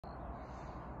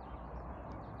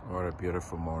What a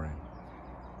beautiful morning.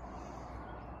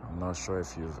 I'm not sure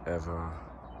if you've ever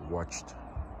watched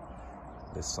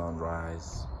the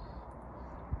sunrise.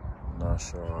 I'm not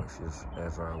sure if you've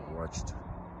ever watched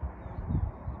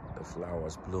the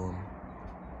flowers bloom.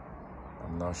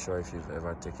 I'm not sure if you've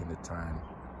ever taken the time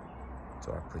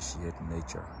to appreciate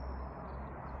nature.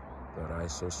 But I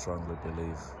so strongly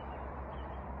believe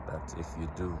that if you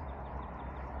do,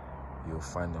 you'll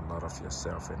find a lot of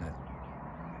yourself in it.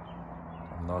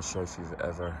 I'm not sure if you've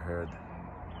ever heard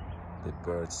the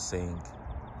birds sing.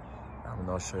 I'm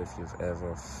not sure if you've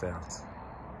ever felt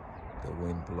the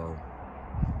wind blow.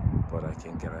 But I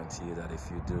can guarantee you that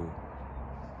if you do,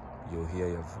 you'll hear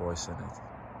your voice in it.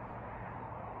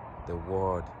 The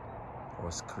world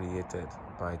was created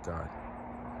by God.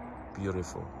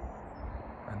 Beautiful.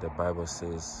 And the Bible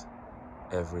says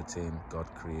everything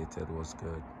God created was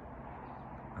good.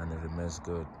 And it remains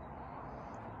good.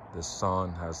 The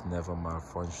sun has never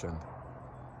malfunctioned,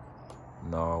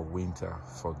 nor winter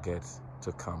forget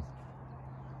to come.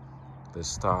 The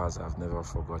stars have never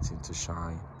forgotten to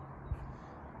shine,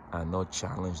 and no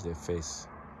challenge they face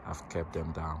have kept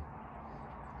them down.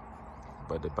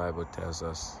 But the Bible tells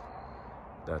us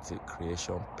that the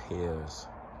creation pales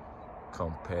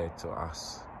compared to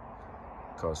us,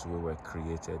 because we were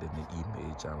created in the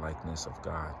image and likeness of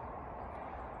God.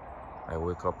 I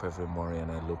wake up every morning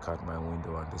and I look out my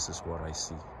window, and this is what I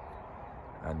see.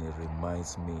 And it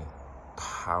reminds me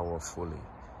powerfully,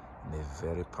 in a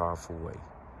very powerful way,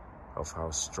 of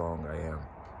how strong I am,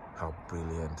 how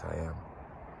brilliant I am,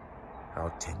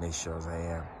 how tenacious I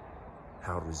am,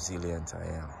 how resilient I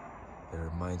am. It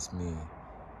reminds me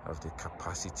of the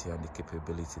capacity and the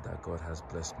capability that God has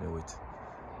blessed me with.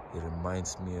 It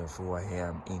reminds me of who I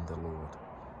am in the Lord.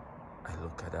 I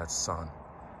look at that sun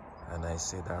and I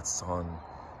say that sun,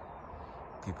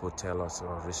 people tell us,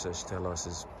 or research tell us,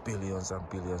 is billions and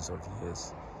billions of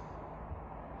years.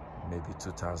 Maybe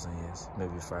 2,000 years,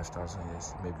 maybe 5,000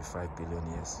 years, maybe 5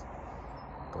 billion years,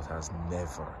 but has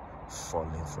never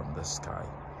fallen from the sky.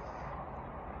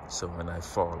 So when I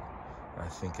fall, I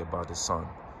think about the sun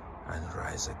and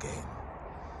rise again.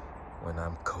 When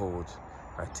I'm cold,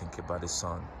 I think about the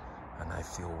sun and I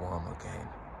feel warm again.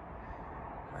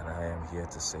 And I am here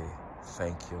to say,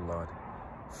 thank you, Lord,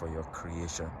 for your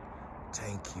creation.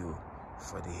 Thank you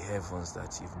for the heavens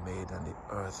that you've made and the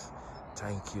earth.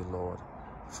 Thank you, Lord,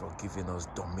 for giving us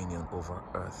dominion over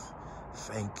earth.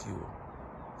 Thank you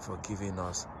for giving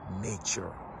us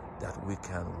nature that we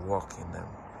can walk in them.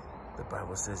 The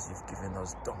Bible says you've given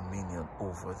us dominion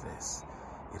over this.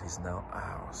 It is now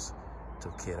ours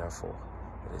to cater for.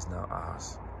 It is now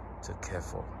ours to care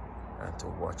for and to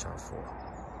watch out for.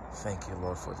 Thank you,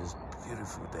 Lord, for this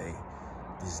beautiful day.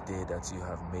 This day that you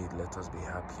have made, let us be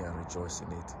happy and rejoice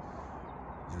in it.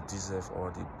 You deserve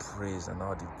all the praise and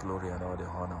all the glory and all the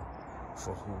honor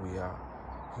for who we are,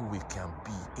 who we can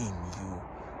be in you.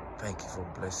 Thank you for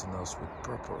blessing us with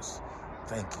purpose.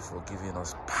 Thank you for giving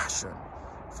us passion,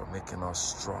 for making us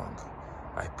strong.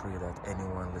 I pray that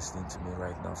anyone listening to me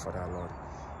right now, Father Lord,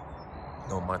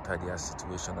 no matter their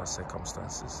situation or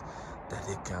circumstances, that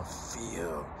they can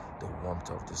feel the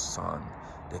warmth of the sun.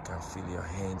 They can feel your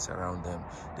hands around them.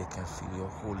 They can feel your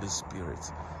Holy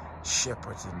Spirit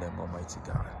shepherding them, Almighty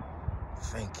God.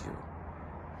 Thank you.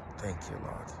 Thank you,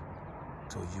 Lord.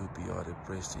 To you be all the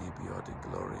praise, to you be all the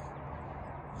glory.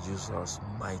 Use us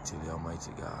mightily,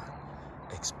 Almighty God.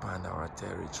 Expand our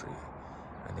territory.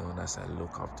 And even as I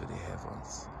look up to the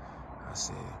heavens, I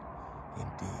say,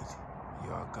 indeed,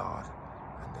 you are God,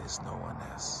 and there's no one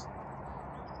else.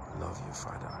 Love you,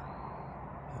 Father.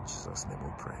 In Jesus' name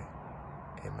we pray.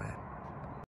 Amen.